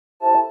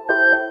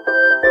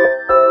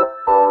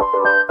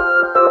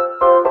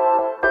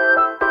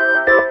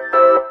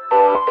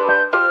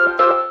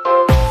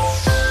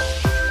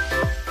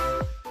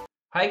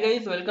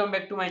guys, welcome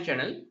back to my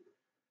channel.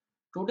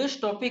 Today's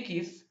topic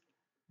is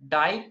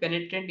dye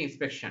penetrant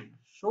inspection.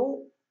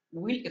 So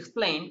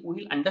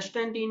we'll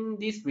understand in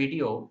this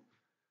video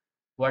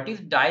what is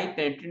dye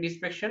penetrant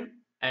inspection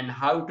and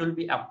how it will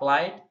be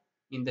applied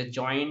in the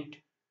joint,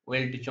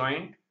 weld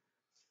joint.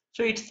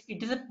 So it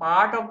is a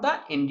part of the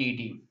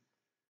NDT.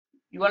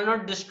 You are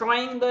not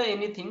destroying the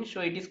anything, so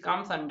it is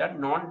comes under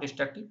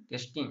non-destructive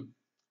testing.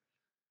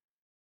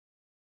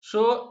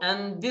 So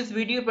and this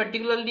video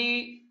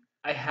particularly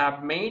I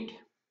have made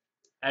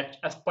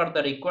as per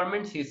the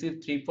requirements. This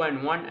is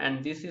 3.1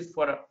 and this is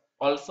for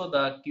also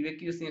the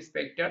QAQC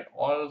inspector,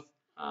 all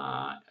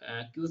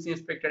QC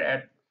inspector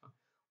at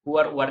who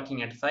are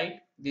working at site.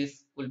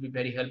 This will be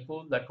very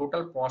helpful. The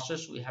total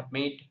process we have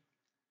made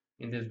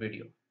in this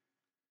video.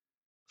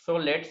 So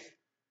let's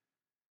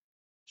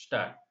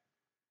start.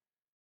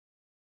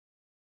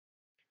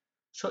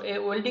 So a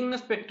welding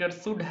inspector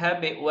should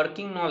have a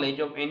working knowledge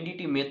of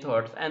NDT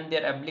methods and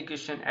their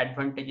application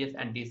advantages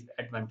and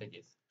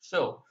disadvantages.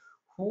 So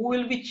who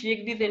will be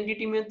check this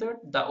NDT method?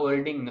 The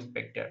welding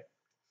inspector.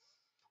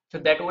 So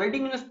that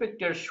welding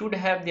inspector should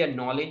have their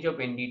knowledge of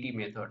NDT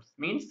methods.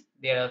 Means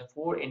there are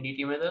 4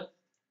 NDT methods: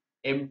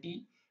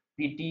 MT,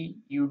 PT,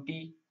 UT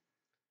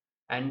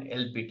and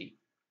LPT.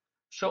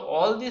 So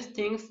all these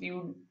things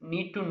you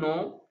need to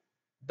know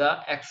the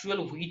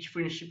actual which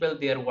principle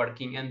they are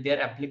working and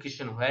their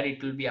application where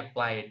it will be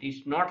applied.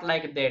 It's not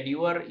like that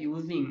you are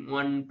using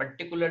one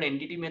particular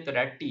NDT method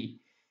at T.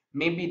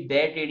 Maybe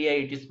that area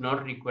it is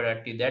not required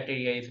at T, that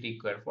area is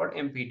required for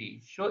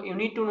MPT. So you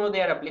need to know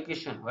their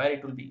application where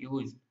it will be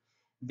used,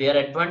 their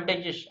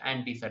advantages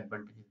and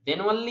disadvantages.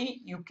 Then only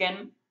you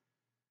can,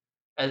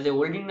 as a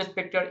welding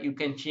inspector, you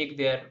can check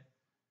their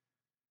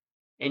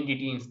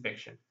NDT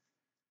inspection.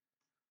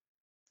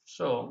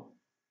 So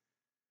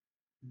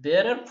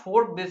there are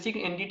 4 basic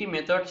NDT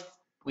methods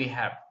we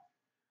have: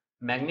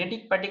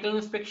 magnetic particle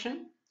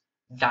inspection,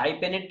 dye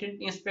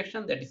penetrant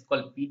inspection, that is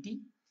called PT,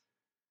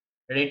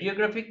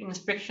 radiographic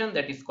inspection,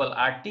 that is called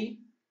RT,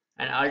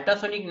 and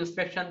ultrasonic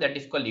inspection, that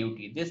is called UT.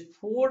 These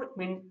 4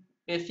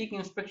 basic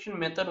inspection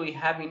method we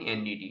have in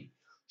NDT.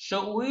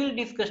 So we will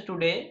discuss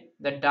today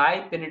the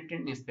dye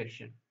penetrant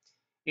inspection.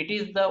 It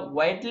is the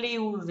widely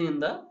used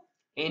in the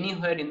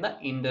anywhere in the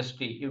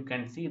industry. You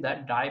can see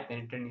that dye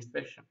penetrant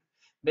inspection.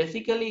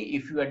 Basically,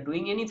 if you are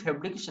doing any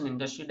fabrication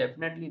industry,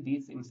 definitely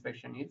this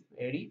inspection is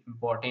very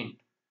important.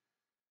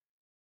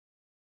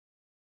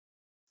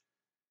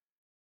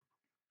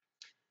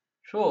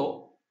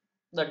 So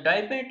the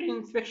dye penetrant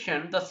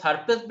inspection, the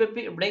surface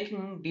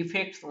breaking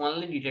defects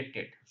only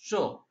detected.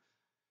 So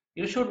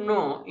you should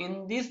know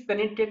in this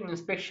penetrant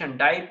inspection,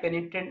 dye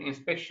penetrant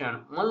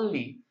inspection,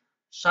 only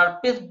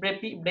surface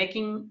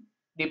breaking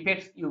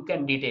defects you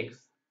can detect.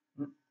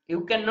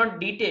 You cannot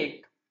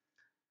detect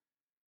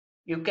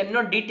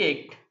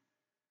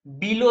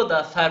below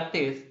the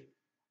surface.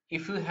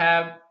 If you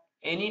have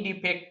any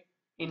defect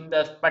in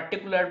the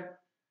particular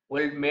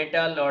weld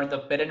metal or the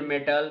parent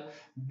metal,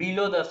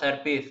 below the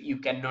surface you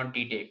cannot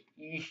detect.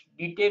 You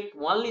detect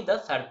only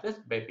the surface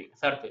breaking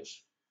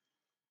surface.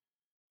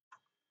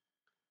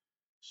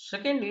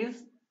 Second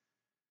is,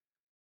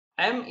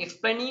 I am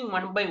explaining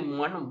one by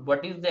one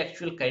what is the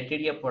actual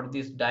criteria for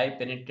this dye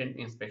penetrant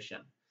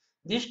inspection.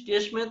 This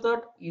test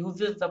method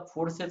uses the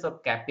forces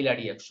of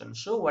capillary action.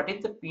 So what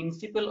is the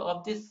principle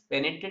of this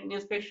penetrant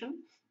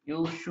inspection?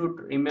 You should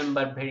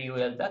remember very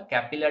well, the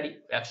capillary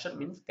action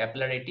means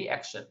capillarity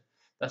action,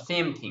 the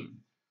same thing.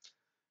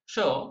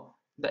 So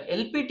the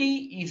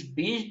LPT is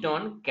based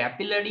on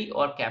capillary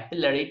or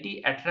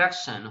capillarity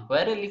attraction,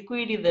 where a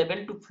liquid is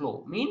able to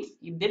flow. Means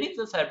if there is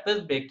a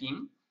surface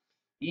breaking,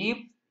 if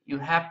you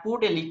have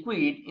put a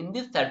liquid in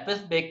this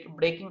surface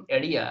breaking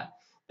area,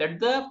 that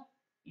the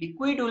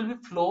liquid will be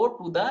flow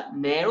to the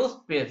narrow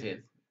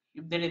spaces.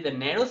 If there is a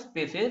narrow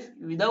spaces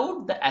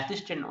without the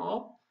assistance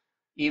of,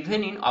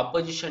 even in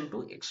opposition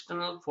to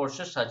external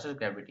forces such as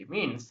gravity,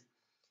 means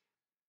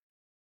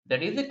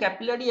there is a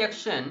capillary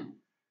action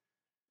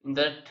in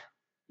that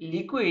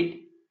liquid.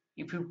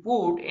 If you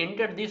put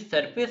enter this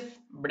surface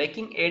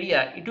breaking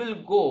area, it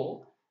will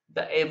go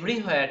the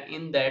everywhere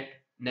in that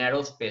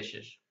narrow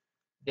spaces.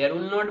 There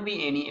will not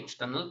be any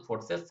external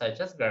forces such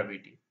as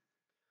gravity.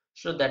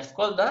 So that's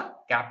called the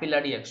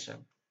capillary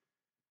action.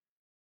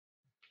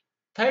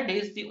 Third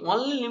is, the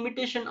only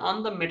limitation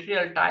on the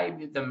material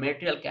type is the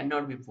material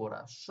cannot be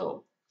porous.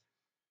 So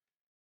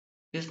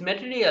this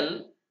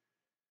material,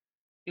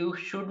 you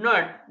should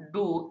not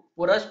do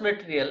porous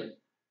material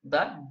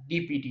the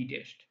DPT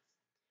test.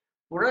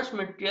 Porous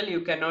material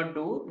you cannot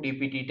do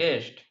DPT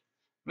test.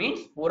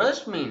 Means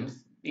porous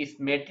means this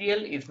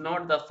material is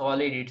not the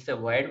solid, it's a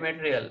void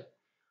material.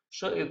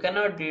 So you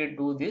cannot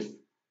do this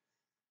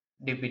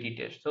DPT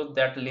test. So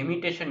that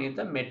limitation is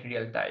the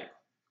material type.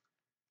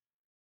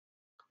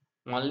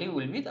 Only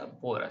will be the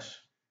porous.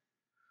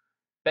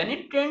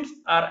 Penetrants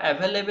are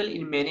available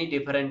in many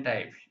different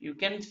types. You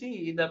can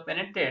see the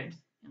penetrants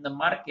in the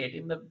market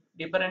in the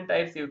different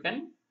types you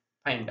can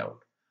find out.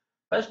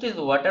 First is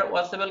water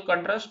washable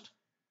contrast.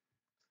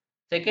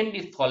 Second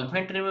is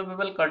solvent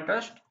removable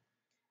contrast.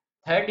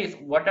 Third is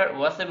water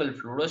washable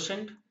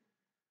fluorescent.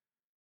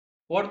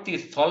 Fourth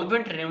is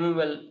solvent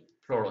removal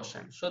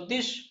fluorescent. So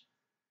this,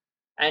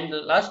 and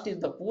last is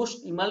the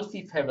post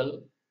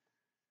emulsifiable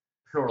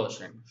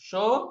fluorescent.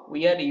 So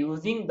we are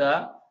using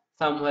the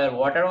somewhere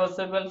water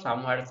washable,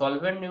 somewhere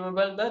solvent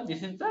removable.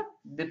 This is the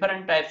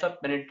different types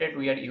of penetrant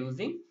we are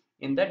using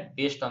in that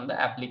based on the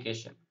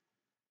application.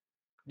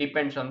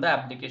 Depends on the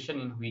application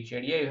in which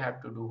area you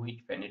have to do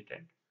which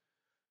penetrant.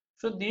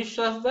 So this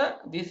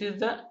is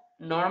the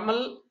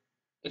normal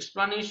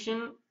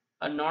explanation,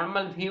 a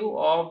normal view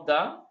of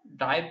the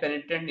dye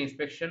penetrant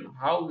inspection,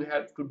 how we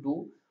have to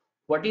do,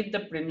 what is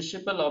the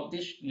principle of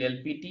this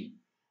LPT,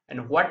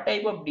 and what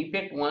type of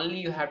defect only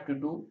you have to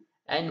do,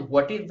 and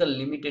what is the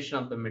limitation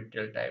of the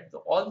material type.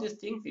 So all these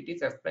things it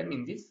is explained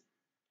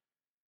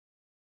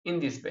in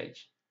this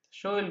page.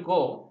 So we'll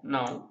go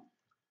now.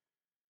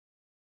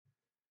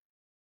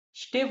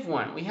 Step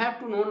 1, we have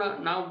to know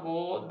now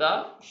go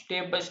the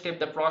step by step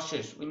the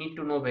process we need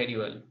to know very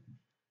well.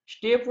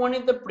 Step 1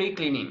 is the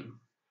pre-cleaning.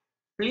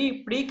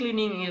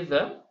 Pre-cleaning is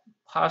the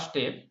first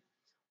step.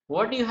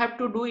 What you have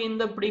to do in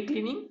the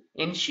pre-cleaning?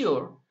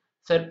 Ensure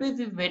surface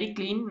is very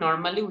clean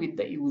normally with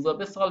the use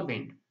of a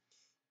solvent.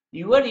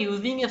 You are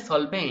using a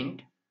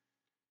solvent,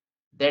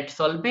 that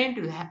solvent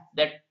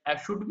that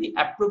should be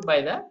approved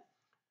by the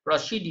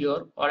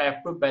procedure or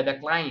approved by the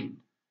client.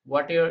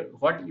 What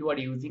you are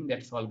using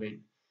that solvent.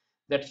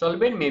 That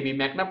solvent may be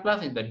Magna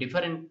Plus, is the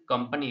different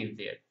company is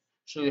there.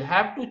 So you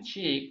have to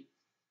check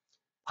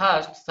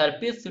first,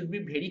 surface should be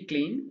very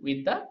clean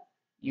with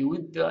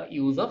the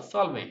use of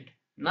solvent.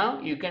 Now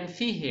you can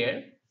see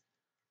here,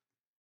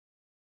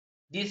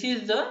 this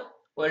is the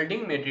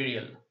welding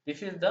material.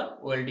 This is the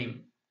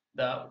welding.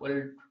 The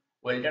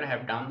welder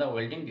have done the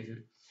welding. This is,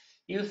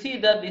 you see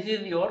that this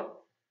is your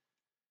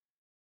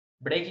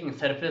breaking,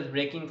 surface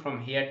breaking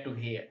from here to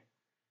here.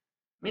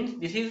 Means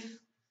this is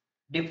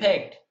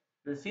defect.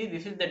 You see,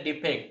 this is the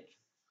defect.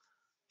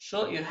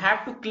 So you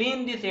have to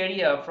clean this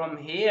area from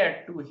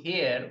here to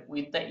here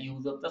with the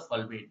use of the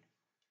solvent.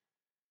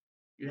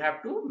 You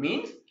have to,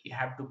 means you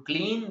have to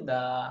clean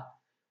the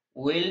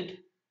weld,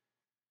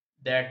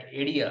 that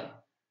area,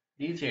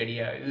 this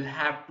area you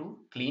have to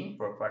clean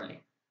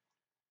properly.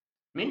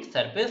 Means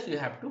surface you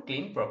have to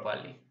clean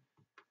properly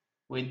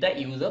with the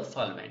use of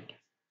solvent.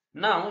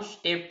 Now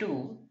step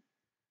 2,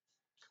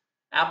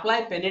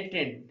 apply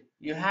penetrant.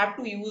 You have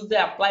to use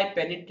the apply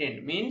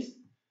penetrant, means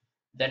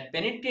that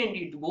penetrant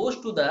it goes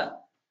to the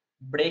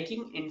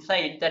breaking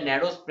inside the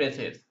narrow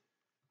spaces.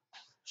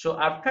 So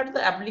after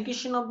the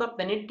application of the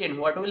penetrant,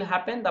 what will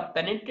happen? The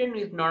penetrant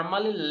is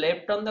normally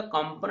left on the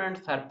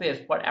component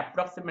surface for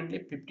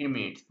approximately 15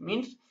 minutes.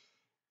 Means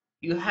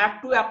you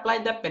have to apply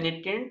the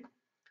penetrant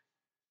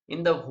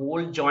in the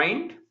whole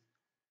joint,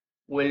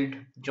 weld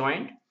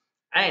joint,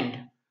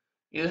 and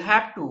you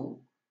have to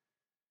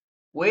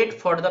wait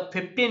for the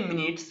 15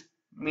 minutes,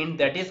 means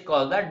that is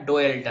called the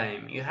dwell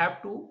time. You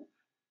have to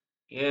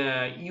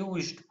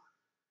used,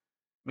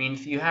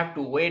 means you have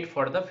to wait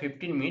for the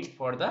 15 minutes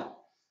for the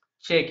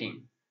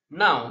checking.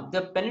 Now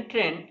the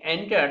penetrant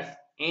enters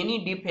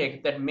any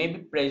defect that may be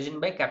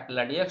present by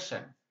capillary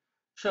action.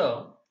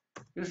 So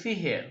you see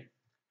here,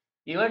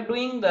 you are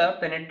doing the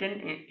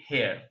penetrant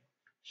here.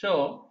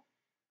 So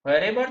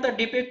wherever the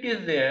defect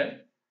is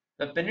there,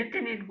 the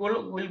penetrant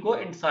will go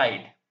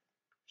inside.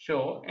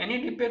 So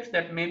any defects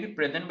that may be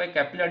present by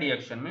capillary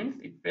action, means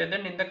it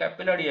present in the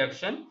capillary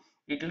action,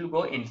 it will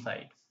go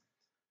inside.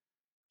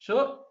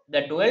 So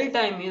the dwell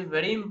time is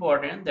very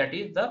important. That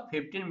is the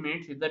 15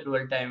 minutes is the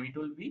dwell time. It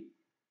will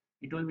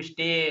be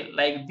stay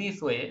like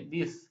this way,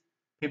 this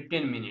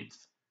 15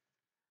 minutes.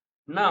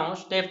 Now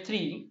step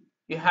 3,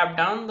 you have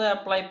done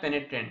the apply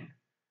penetrant.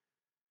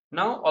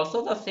 Now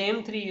also the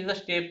same 3 is the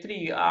step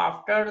 3.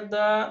 After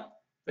the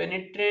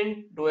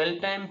penetrant dwell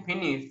time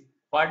finish,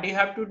 what do you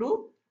have to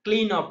do?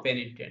 Clean up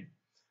penetrant.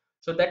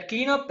 So that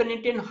clean up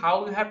penetrant,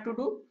 how you have to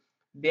do?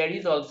 There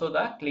is also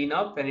the clean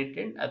up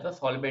penetrant as a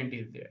solvent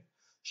is there.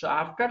 So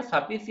after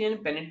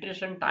sufficient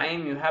penetration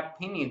time you have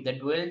finished, the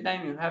dwell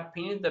time you have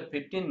finished the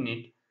 15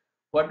 minutes,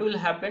 what will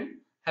happen?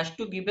 Has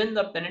to given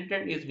the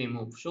penetrant is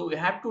removed. So we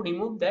have to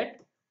remove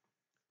that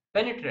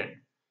penetrant.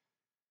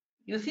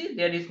 You see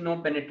there is no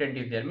penetrant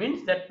is there,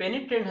 means that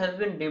penetrant has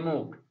been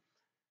removed.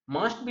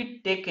 Must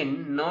be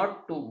taken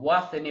not to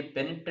wash any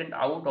penetrant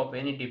out of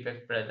any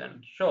defect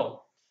present.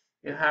 So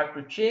you have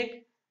to check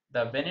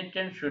the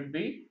penetrant should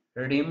be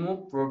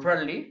removed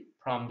properly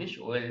from this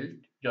weld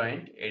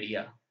joint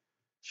area.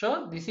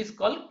 So this is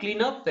called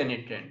cleanup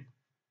penetrant.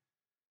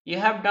 You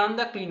have done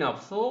the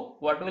cleanup. So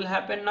what will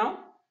happen now?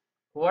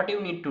 What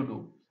you need to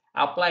do?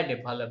 Apply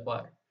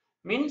developer.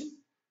 Means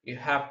you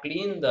have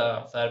cleaned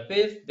the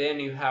surface,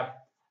 then you have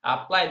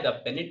applied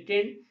the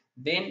penetrant,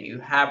 then you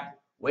have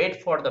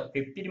wait for the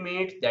 15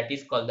 minutes, that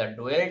is called the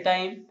dwell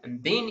time,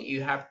 and then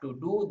you have to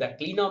do the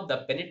clean of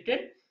the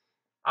penetrant.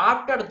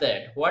 After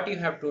that, what you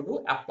have to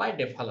do? Apply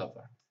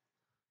developer.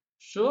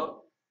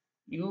 So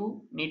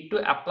you need to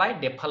apply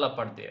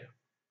developer there.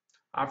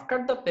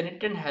 After the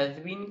penetrant has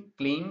been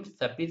cleaned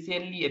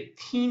sufficiently, a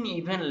thin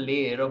even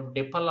layer of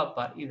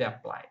developer is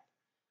applied.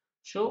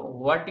 So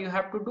what you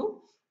have to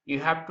do? You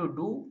have to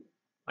do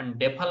on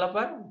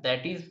developer,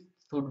 that is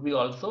should be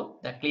also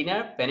the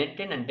cleaner,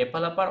 penetrant and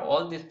developer,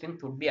 all these things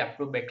should be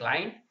approved by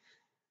client.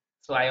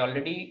 So I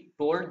already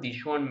told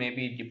this one may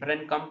be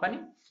different company.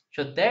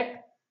 So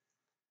that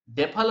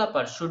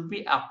developer should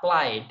be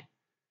applied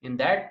in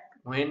that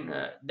when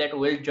that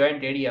well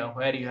joint area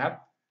where you have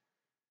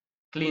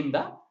cleaned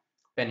the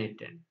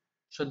penetrant.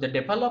 So the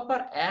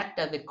developer act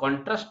as a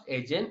contrast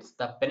against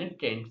the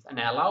penetrants and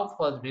allow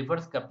for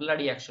reverse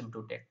capillary action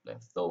to take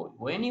place. So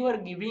when you are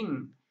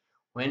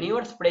when you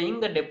are spraying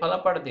the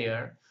developer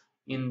there,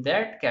 in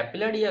that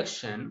capillary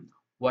action,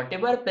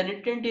 whatever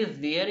penetrant is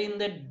there in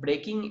that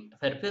breaking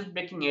surface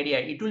breaking area,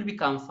 it will be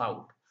comes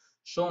out.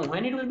 So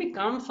when it will be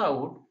comes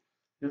out,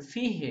 you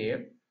see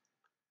here,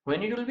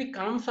 when it will be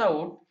comes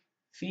out,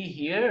 see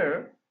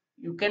here,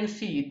 you can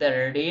see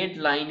the red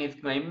line is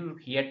coming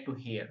here to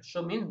here.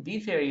 So means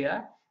this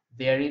area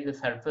there is a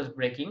surface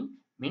breaking,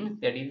 means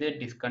there is a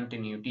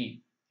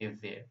discontinuity is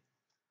there.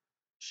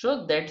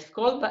 So that's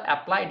called the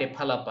apply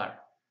developer.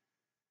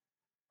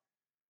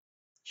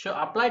 So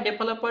apply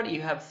developer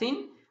you have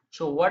seen.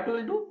 So what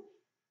we'll do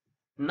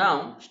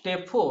now,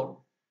 step 4,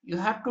 you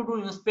have to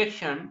do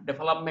inspection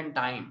development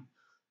time.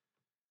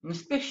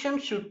 Inspection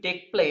should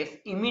take place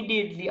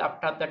immediately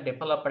after the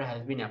developer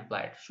has been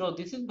applied. So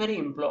this is very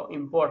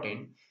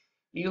important.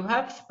 You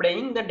have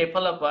spraying the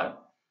developer,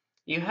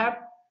 you have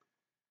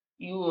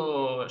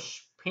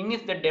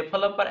finish the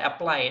developer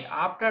applied.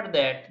 After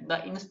that,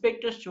 the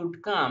inspector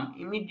should come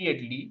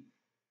immediately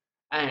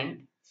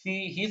and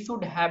see he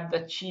should have the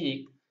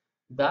check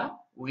the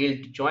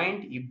weld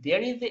joint if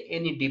there is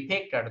any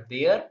defect are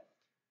there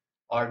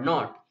or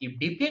not. If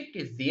defect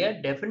is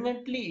there,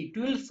 definitely it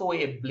will show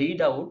a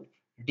bleed out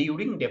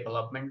during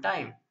development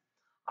time.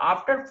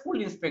 After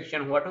full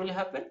inspection, what will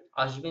happen?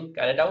 Has been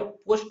carried out,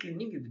 post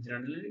cleaning is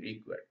generally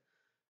required.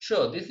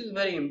 So this is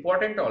very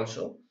important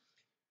also.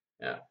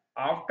 Uh,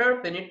 After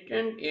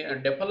penetrant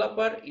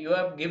developer you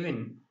have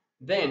given,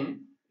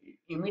 then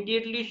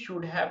immediately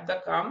should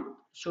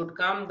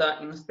come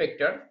the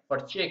inspector for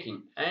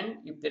checking, and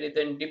if there is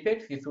any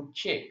defect he should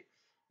check.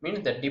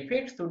 Means the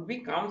defect should be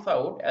comes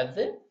out as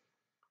a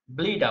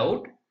bleed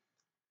out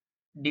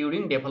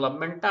during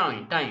development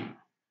time.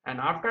 And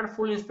after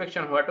full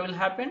inspection, what will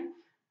happen?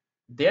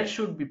 There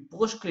should be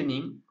post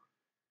cleaning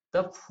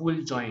the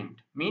full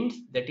joint. Means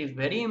that is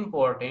very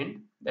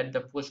important that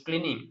the post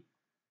cleaning,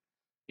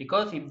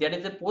 because if there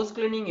is a post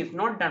cleaning is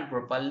not done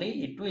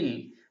properly, it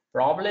will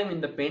problem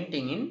in the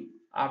painting. In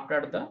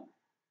after the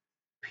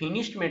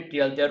finished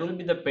material there will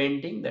be the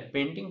painting, that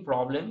painting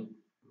problem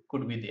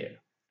could be there.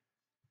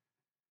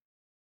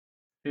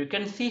 You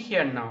can see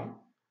here now,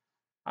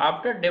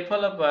 after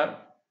developer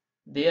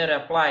they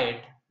are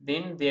applied,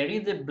 then there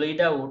is a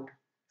bleed out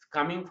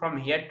coming from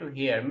here to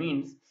here,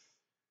 means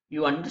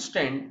you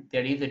understand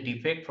there is a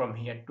defect from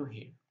here to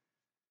here.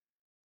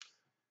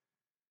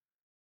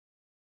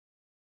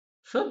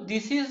 So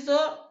this is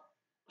the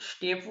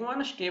step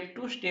 1, step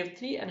 2, step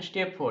 3 and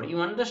step 4. You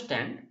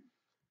understand?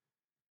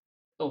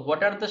 So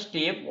what are the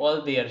step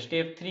all there?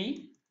 Step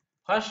 3,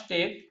 first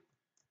step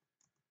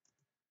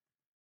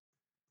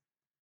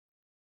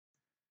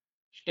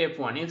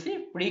 1. You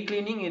see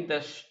pre-cleaning is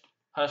the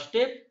first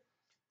step.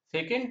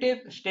 Second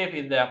step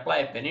is the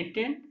apply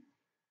penetrant.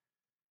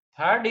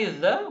 Third is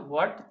the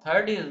what?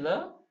 Third is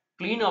the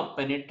clean of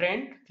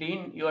penetrant.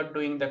 Clean, you are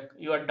doing the,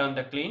 you are done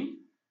the clean.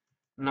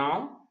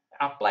 Now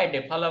apply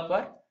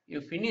developer.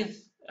 You finish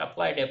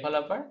apply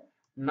developer.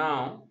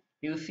 Now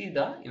you see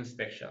the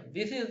inspection.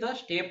 This is the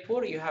step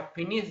 4. You have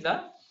finished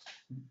the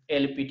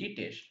LPT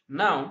test.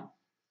 Now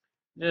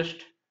just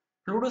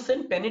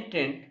fluorescent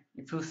penetrant.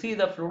 If you see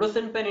the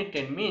fluorescent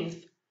penetrant means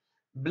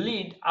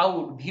bleed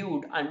out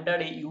viewed under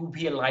a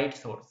UV light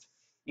source.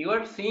 You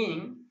are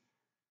seeing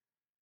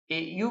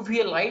a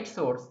UV light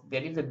source,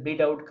 there is a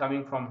bleed out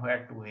coming from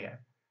where to where.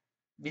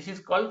 This is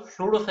called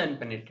fluorescent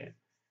penetrant.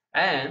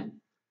 And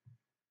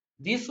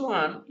this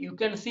one you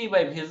can see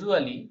by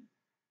visually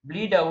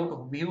bleed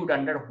out viewed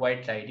under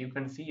white light. You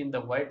can see in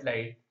the white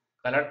light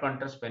color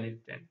contrast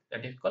penetrant.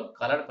 That is called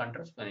color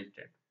contrast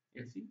penetrant.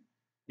 You see,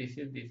 this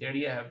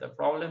area have the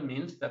problem,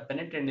 means the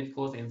penetrant is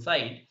goes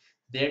inside.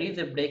 There is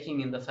a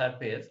breaking in the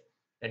surface,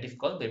 that is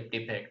called the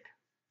defect.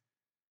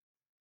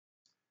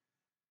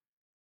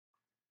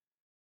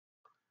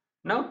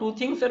 Now two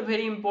things are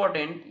very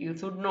important. You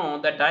should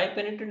know the dye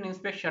penetrant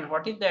inspection.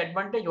 What is the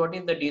advantage? What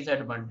is the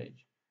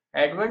disadvantage?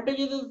 Advantage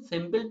is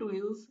simple to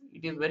use.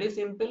 It is very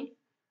simple.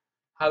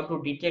 How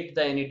to detect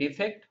the any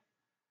defect.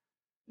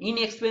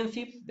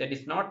 Inexpensive. That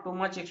is not too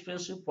much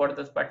expensive for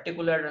this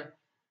particular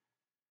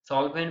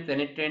solvent,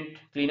 penetrant,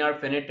 cleaner,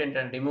 penetrant,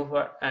 and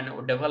remover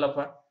and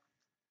developer.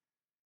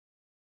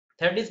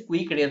 Third is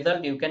quick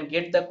result. You can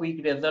get the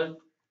quick result.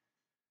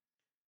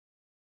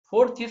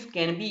 Fourth is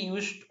can be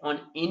used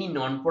on any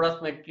non-porous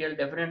material.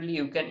 Definitely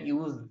you can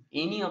use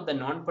any of the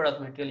non-porous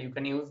material you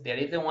can use. There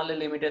is a only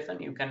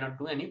limitation, you cannot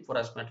do any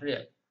porous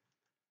material.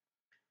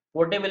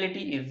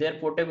 Portability, is there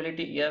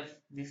portability? Yes,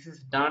 this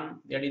is done.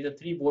 There is a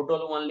 3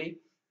 bottle only.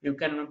 You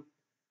can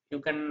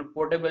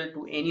portable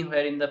to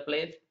anywhere in the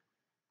place.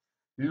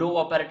 Low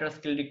operator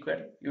skill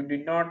required. You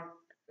did not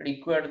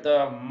require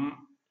the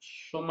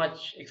so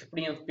much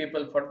experienced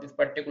people for this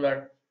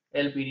particular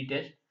LPD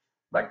test,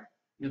 but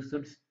you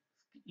should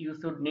you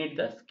should need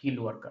the skilled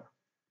worker.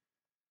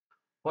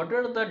 What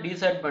are the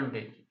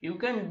disadvantage? You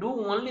can do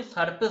only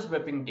surface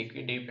wrapping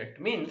defect,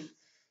 means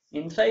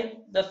inside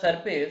the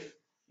surface,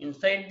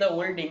 inside the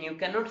welding, you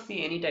cannot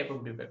see any type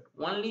of defect.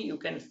 Only you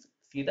can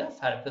see the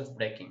surface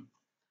breaking.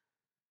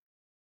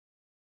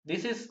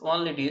 This is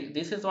one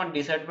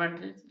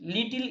disadvantage.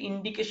 Little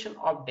indication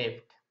of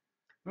depth,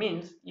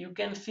 means you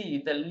can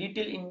see the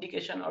little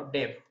indication of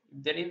depth.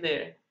 If there is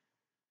a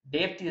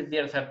depth is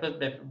there surface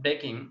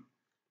breaking,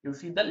 you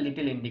see the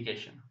little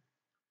indication.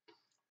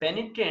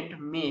 Penetrant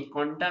may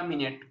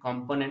contaminate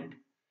component.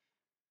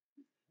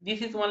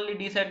 This is one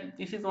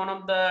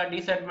of the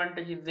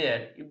disadvantages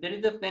there. If there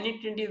is a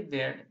penetrant is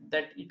there,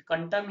 that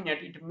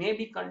it may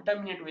be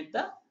contaminated with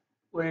the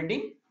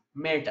welding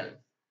metal,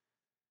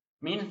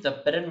 means the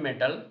parent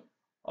metal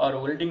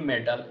or welding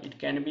metal, it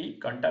can be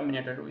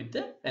contaminated with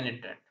the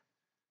penetrant.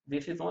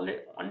 This is only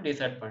one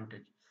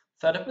disadvantage.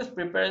 Surface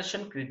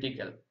preparation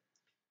critical.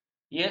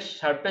 Yes,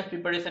 surface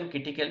preparation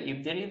critical.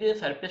 If there is a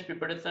surface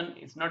preparation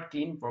is not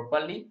cleaned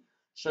properly,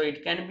 so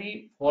it can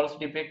be false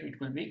defect, it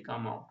will be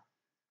come out.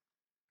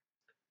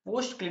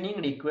 Post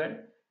cleaning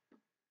required.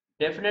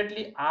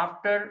 Definitely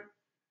after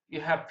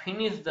you have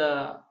finished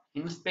the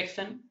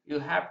inspection, you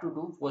have to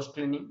do post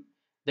cleaning.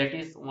 That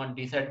is one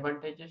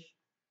disadvantage.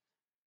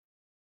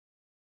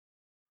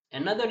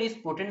 Another is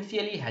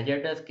potentially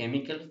hazardous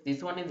chemicals.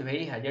 This one is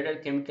very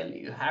hazardous chemical.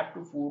 You have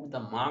to put the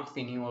marks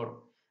in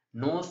your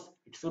nose.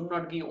 It should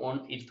not be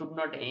on. It should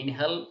not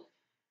inhale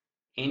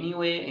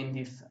anyway in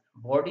this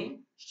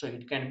body. So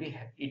it can be.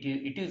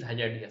 It is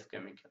hazardous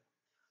chemical.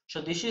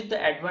 So this is the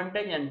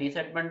advantage and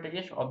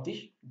disadvantages of this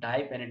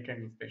dye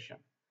penetrant inspection.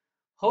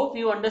 Hope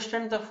you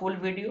understand the full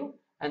video,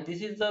 and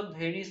this is a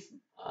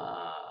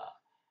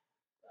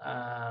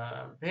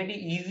uh, very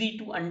easy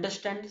to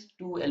understand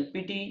to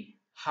LPT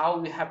how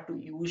we have to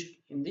use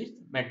in this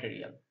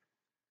material.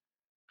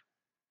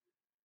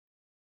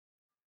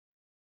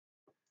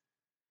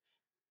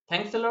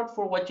 Thanks a lot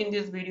for watching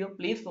this video.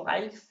 Please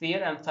like,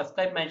 share and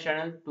subscribe my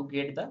channel to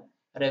get the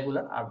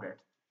regular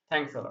updates.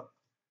 Thanks a lot.